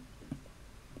somehow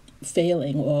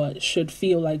failing, or should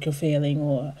feel like you're failing,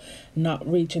 or not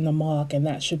reaching the mark, and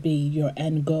that should be your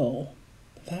end goal.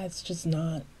 That's just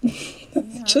not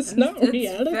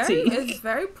reality. It's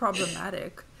very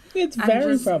problematic. It's And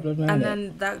very just- problematic. And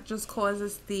then that just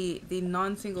causes the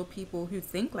non-single people who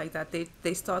think like that,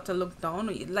 they start to look down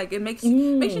on you. Like it makes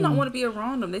you not want to be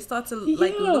around them. They start to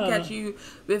like look Yeah. at you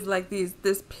with like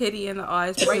this pity in the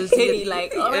eyes. Right, because pity, you're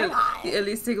like, oh my God. the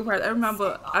only single person. I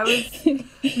remember I was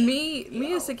me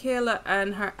and Sakaéla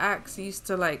and her ex used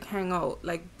to like hang out.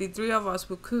 Like the three of us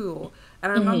were cool.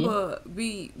 And I remember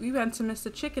we went to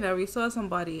Mr. Chicken and we saw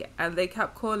somebody and they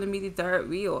kept calling me the third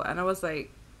wheel, and I was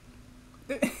like,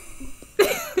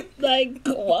 Like,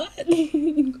 what?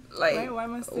 like Why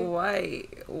must they?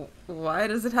 why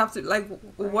does it have to like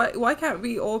why can't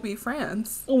we all be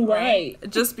friends? Right.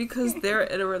 Just because they're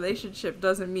in a relationship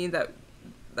doesn't mean that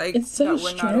like It's so That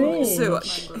we're not all-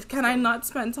 strange. so can I not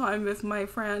spend time with my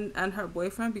friend and her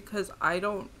boyfriend because I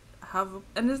don't have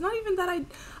and it's not even that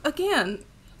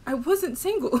I wasn't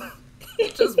single.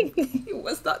 he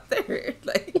was not there.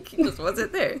 Like he just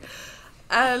wasn't there.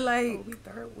 And like Oh, we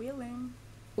third wheeling.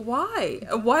 why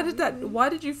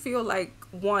did you feel like,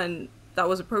 one, that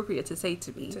was appropriate to say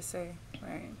to me? To say,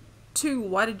 right? Two,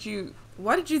 why did you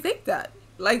think that?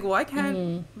 Like, why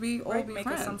can't we all Right, be make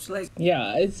friends? assumptions. Like,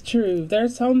 Yeah, it's true.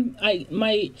 There's one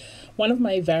of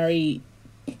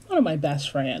my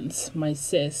best friends, my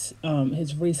sis,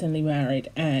 is recently married,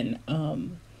 and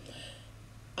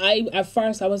at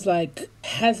first I was like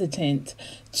hesitant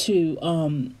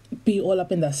to be all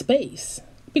up in that space,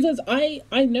 because I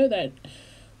know that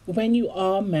when you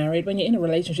are married, when you're in a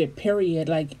relationship, period,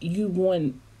 like you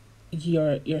want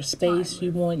your space, Time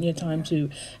you want your time to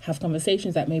have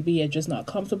conversations that maybe you're just not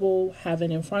comfortable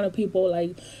having in front of people,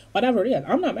 like whatever it is.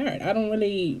 I'm not married. I don't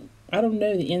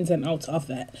know the ins and outs of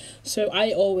that. So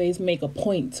I always make a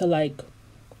point to like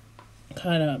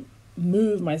kind of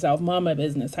move myself, mind my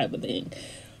business type of thing.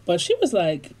 But she was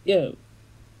like, yo,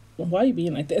 why are you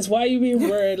being like this? Why are you being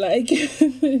weird? Like,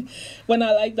 when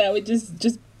I like that, we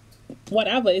just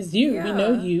whatever, it's you. We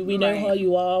know Yeah, you. We know right. how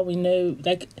you are. We know,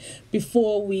 like,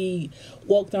 before we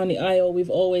walk down the aisle, we've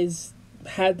always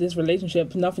had this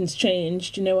relationship. Nothing's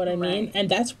changed. You know what I mean? Right. And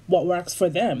that's what works for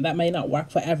them. That may not work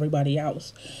for everybody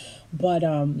else. But,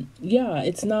 yeah,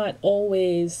 it's not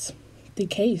always the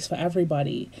case for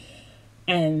everybody.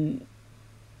 And,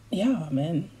 yeah,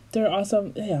 man. There are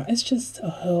some, yeah, it's just a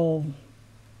whole,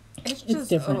 it's it's just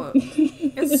different.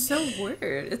 it's so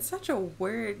weird. It's such a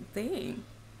weird thing.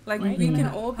 Like, Right, we you can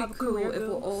know, all be have cool career if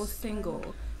we're all goals.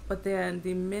 single, but then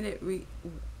the minute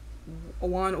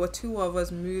one or two of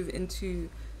us move into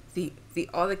the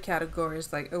other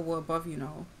categories, like, oh, we're above you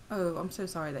now. Oh, I'm so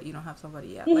sorry that you don't have somebody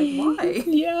yet. Like, why?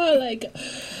 Yeah, like,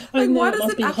 I Like, know why it does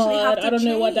must it be actually have hard. to I don't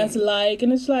know what that's change? like.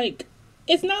 And it's like,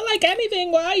 it's not like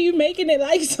anything. Why are you making it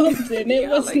like something? It Yeah,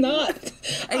 was like, not.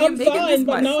 and you're I'm making this fine,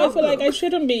 but my now I feel like I problem.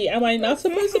 shouldn't be. Am I not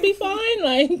supposed to be fine?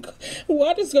 Like,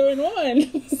 what is going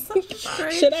on? Such a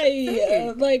strange Should I,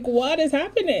 thing. like, what is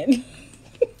happening?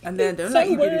 And then don't so let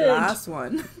you be the weird. last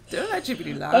one. Don't let you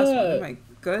be the last one. Oh my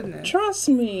goodness. Trust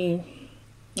me.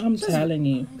 I'm telling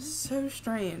you. So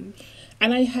strange.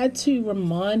 And I had to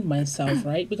remind myself,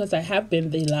 right? Because I have been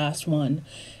the last one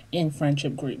in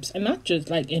friendship groups. And not just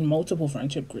like in multiple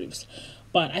friendship groups.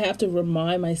 But I have to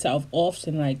remind myself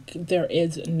often, like, there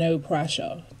is no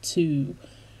pressure to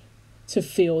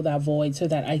fill that void so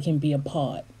that I can be a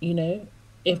part, you know?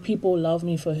 If people love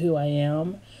me for who I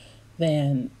am,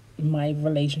 then my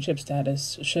relationship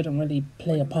status shouldn't really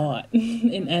play a part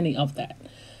in any of that.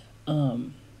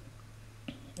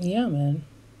 Yeah, man.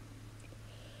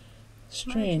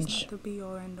 Strange. It's not the be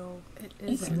all end all. It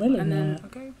It's isn't. really And then not.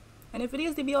 Okay. And if it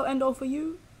is the be all end all for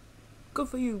you, good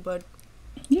for you. But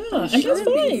Yeah, it and that's shouldn't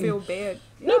be fine. feel bad.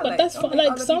 No, Yeah, but that's don't fine. make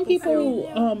Like, other some people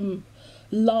feel-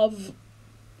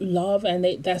 love, and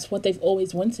that's what they've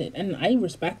always wanted, and I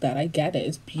respect that. I get it.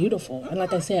 It's beautiful. And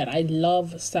like I said, I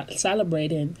love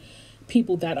celebrating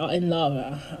people that are in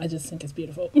love. I just think it's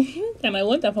beautiful. And I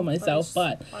want that for myself,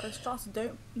 but others just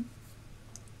don't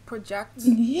project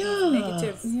yeah.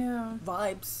 negative yeah.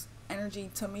 vibes, energy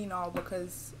to me now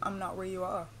because I'm not where you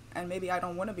are, and maybe I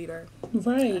don't want to be there.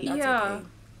 Right. And that's Yeah. okay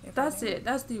if I That's don't. it.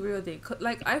 That's the real thing.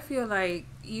 Like, I feel like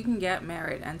you can get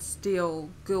married and still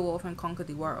go off and conquer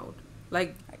the world.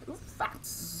 Like, Like,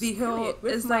 facts. the whole, Period.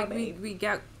 With it's my like babe. we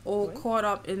get all Right. caught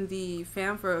up in the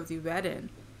fanfare of the wedding.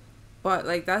 But,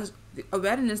 like, a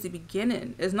wedding is the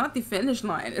beginning. It's not the finish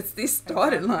line. It's the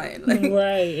starting line. Like,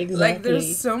 Right, exactly. like,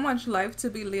 there's so much life to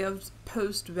be lived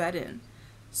post-wedding.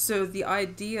 So the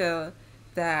idea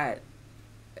that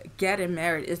getting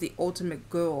married is the ultimate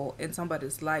goal in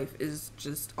somebody's life is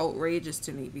just outrageous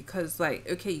to me, because, like,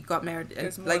 okay, you got married and,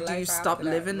 There's more like, do you life stop after that,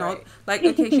 living out? right. Like,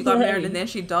 okay, she got married Right. and then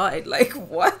she died. Like,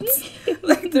 what?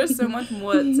 Like, there's so much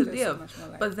more to There's so live. much more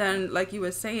life. But then, like you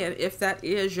were saying, if that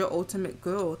is your ultimate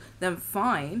goal, then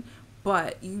fine.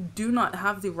 But you do not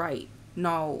have the right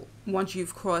now, once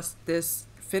you've crossed this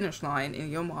finish line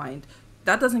in your mind,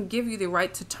 that doesn't give you the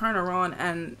right to turn around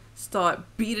and start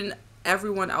beating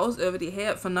everyone else over the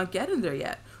head for not getting there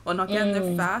yet, or not getting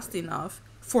there fast enough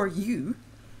for you,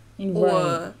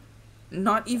 or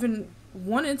not even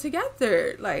wanting to get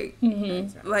there. Like,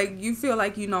 like you feel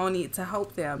like you now need to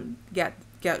help them get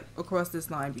across this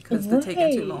line because they're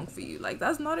taking too long for you. Like,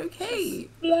 that's not okay.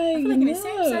 Like, I feel like in the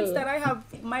same sense that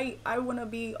I want to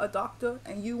be a doctor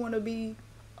and you want to be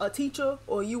a teacher,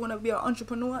 or you want to be an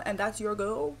entrepreneur and that's your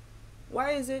goal.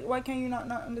 Why can you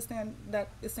not understand that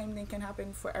the same thing can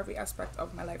happen for every aspect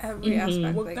of my life? Every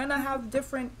aspect. We're gonna have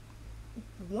different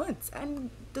wants and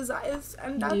desires,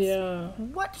 and that's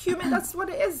that's what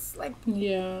it is. Like,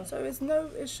 so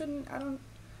it shouldn't, I don't,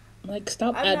 like,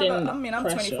 stop adding I'm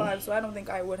pressure. 25, so I don't think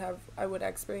I would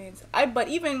experience, but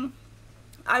even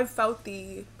I've felt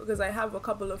because I have a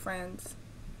couple of friends,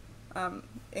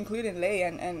 including Lay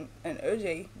and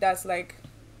OJ, that's like,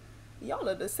 y'all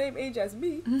are the same age as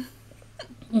me.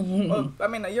 Well, I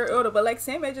mean, you're older, but like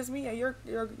same age as me, and your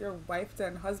wife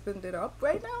and husband it up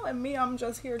right now, and me, I'm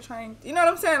just here trying, you know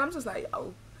what I'm saying? I'm just like,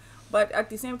 oh, but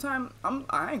at the same time,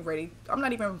 I ain't ready. I'm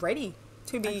not even ready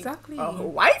to be a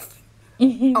wife.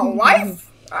 A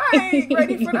wife? I ain't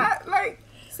ready for that. Like,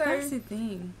 so that's the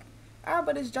thing.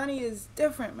 But this journey is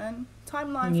different, man.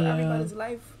 Timeline for everybody's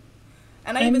life.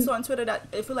 And I even saw on Twitter that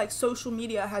I feel like social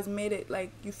media has made it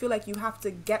like you feel like you have to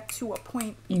get to a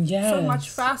point so much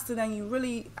faster than you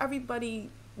really. Everybody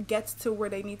gets to where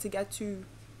they need to get to.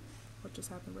 What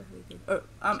just happened?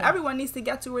 Everyone needs to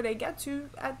get to where they get to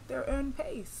at their own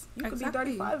pace. You could be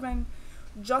 35 and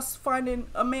just finding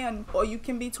a man, or you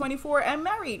can be 24 and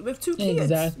married with 2 kids.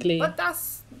 Exactly. But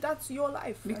that's your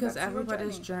life. Because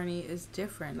everybody's journey is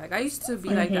different. Like, I used to be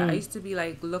like that. I used to be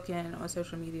like looking on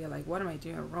social media like, what am I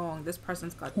doing wrong? This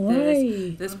person's got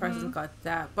this person's got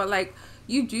that. But like,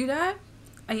 you do that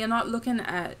and you're not looking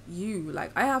at you.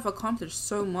 Like, I have accomplished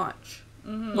so much,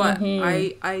 but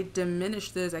I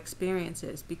diminished those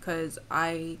experiences because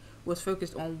I was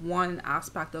focused on one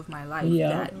aspect of my life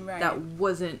that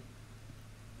wasn't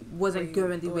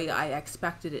going the way I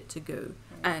expected it to go.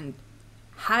 And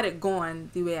had it gone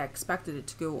the way I expected it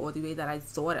to go, or the way that I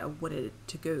thought I wanted it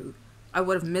to go, I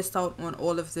would have missed out on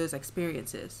all of those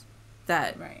experiences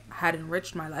that had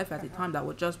enriched my life at the time, that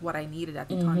were just what I needed at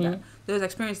the time. That those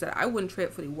experiences that I wouldn't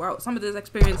trade for the world. Some of those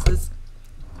experiences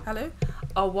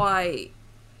are why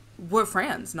we're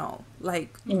friends now.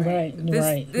 Like, this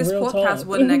Real podcast talk.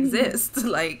 wouldn't exist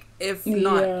like if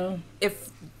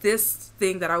this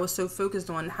thing that I was so focused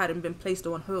on hadn't been placed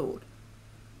on hold,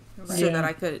 so that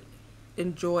I could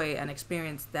enjoy and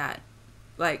experience that.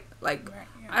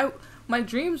 My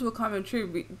dreams were coming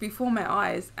true before my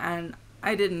eyes, and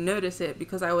I didn't notice it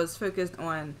because I was focused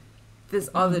on this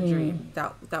other dream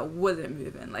that wasn't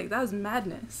moving. Like, that was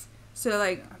madness. So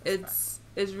like, it's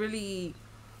really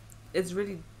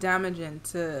damaging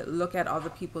to look at other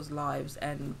people's lives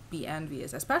and be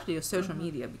envious, especially with social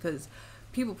media, because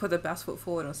people put their best foot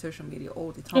forward on social media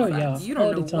all the time. You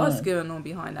don't know what's going on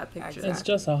behind that picture. It's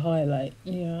just a highlight.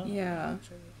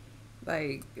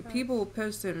 Like, people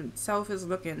post themselves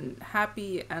looking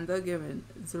happy and they're going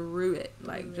through it,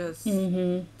 like, just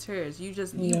tears. You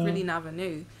really never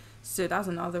knew. So that's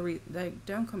another like,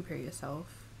 don't compare yourself.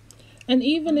 And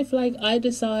even if, like, I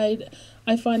decide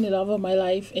I find the love of my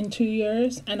life in 2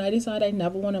 years and I decide I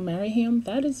never want to marry him,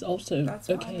 that is also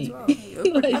okay. Well.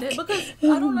 Because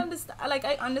I don't understand. Like,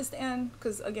 I understand,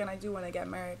 because, again, I do want to get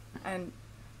married. And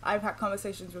I've had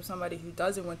conversations with somebody who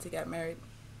doesn't want to get married,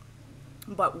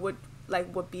 but would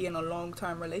be in a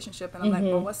long-term relationship. And I'm like,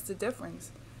 well, what's the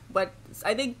difference? But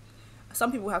I think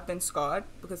some people have been scarred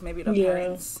because maybe the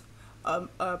parents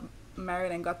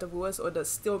married and got divorced, or they're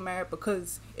still married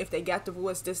because if they get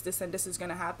divorced, this and this is going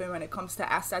to happen when it comes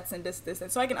to assets and this.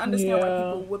 And so I can understand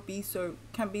why people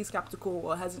can be skeptical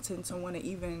or hesitant to want to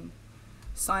even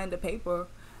sign the paper.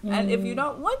 And if you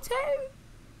don't want to,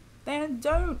 then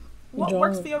don't. What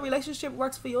works for your relationship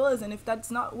works for yours, and if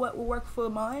that's not what will work for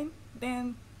mine,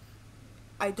 then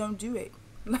I don't do it.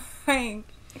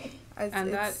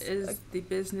 And that is the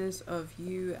business of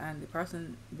you and the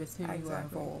person with whom you are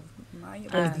involved.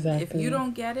 And if you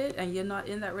don't get it and you're not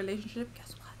in that relationship,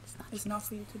 guess what? It's not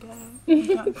for you to get.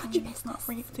 It's not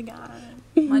for you to get.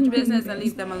 Mind your business and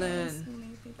leave them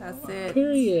alone. That's it.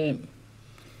 Period.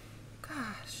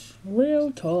 Gosh.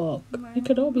 Real talk. Man. It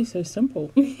could all be so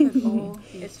simple. It could all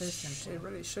be so simple. It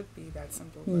really should be that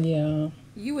simple. Yeah.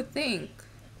 You would think.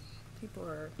 People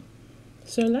are...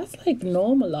 So let's, like,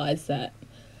 normalize that.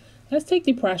 let's take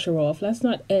the pressure off. Let's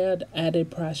not add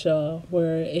added pressure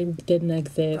where it didn't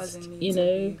exist. You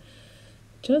know,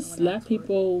 just let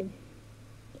people.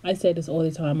 I say this all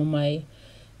the time on my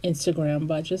Instagram,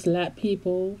 but just let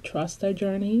people trust their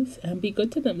journeys and be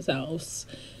good to themselves.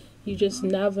 You just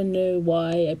never know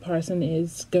why a person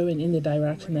is going in the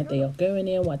direction that they are going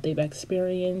in, what they've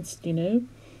experienced, you know.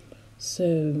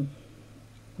 So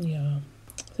yeah,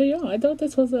 I thought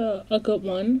this was a good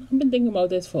one. I've been thinking about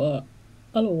this for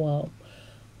a little while,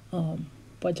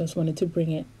 but just wanted to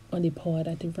bring it on the pod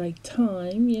at the right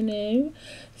time, you know.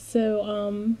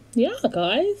 So yeah,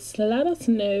 guys, let us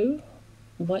know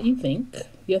what you think,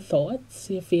 your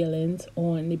thoughts, your feelings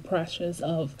on the pressures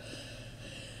of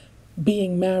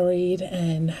being married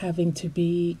and having to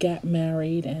get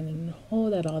married and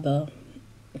all that other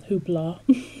hoopla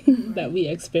that we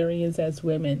experience as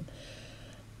women.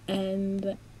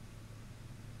 And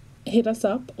hit us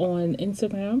up on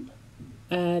Instagram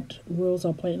at Rules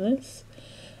Are Pointless,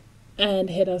 and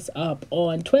hit us up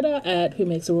on Twitter at Who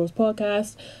Makes the Rules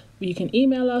Podcast. You can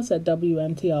email us at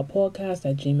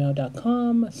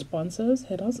wmtrpodcast@gmail.com. Sponsors,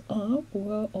 hit us up.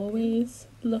 We're always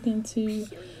looking to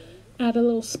add a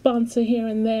little sponsor here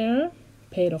and there.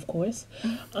 Paid, of course.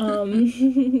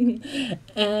 And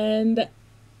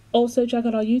also check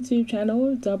out our YouTube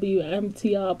channel,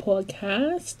 WMTR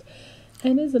Podcast.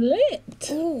 And it's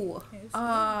lit. Ooh,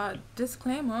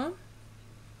 disclaimer.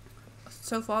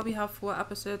 So far we have 4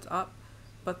 episodes up,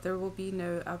 but there will be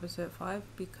no episode 5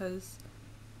 because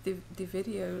the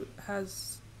video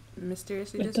has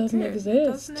mysteriously disappeared. It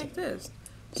doesn't exist.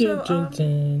 So,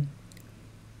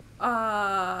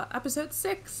 episode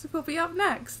 6 will be up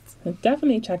next.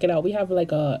 Definitely check it out. We have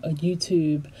like a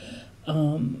YouTube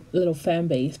little fan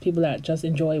base, people that just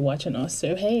enjoy watching us.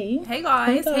 So hey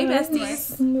guys, hey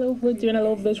besties, we're doing a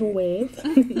little visual wave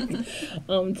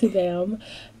to them.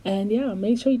 And yeah,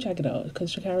 make sure you check it out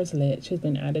because Chakara's lit. She's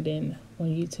been added in on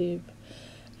YouTube.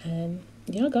 And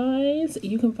yeah, guys,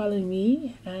 you can follow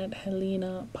me at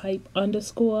Helena Pipe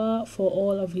 _ for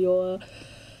all of your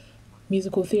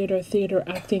musical theater,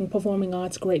 acting, performing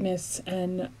arts, greatness,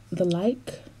 and the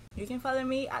like. You can follow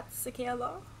me at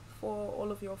Sakaéla for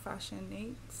all of your fashion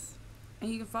needs. And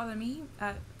you can follow me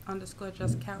at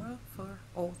 _justKara for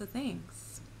all the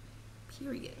things.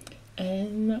 Period.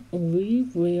 And we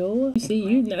will see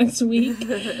you next week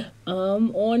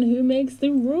on Who Makes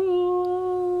the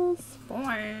Rules.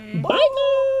 Bye. Bye,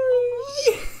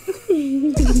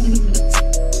 guys.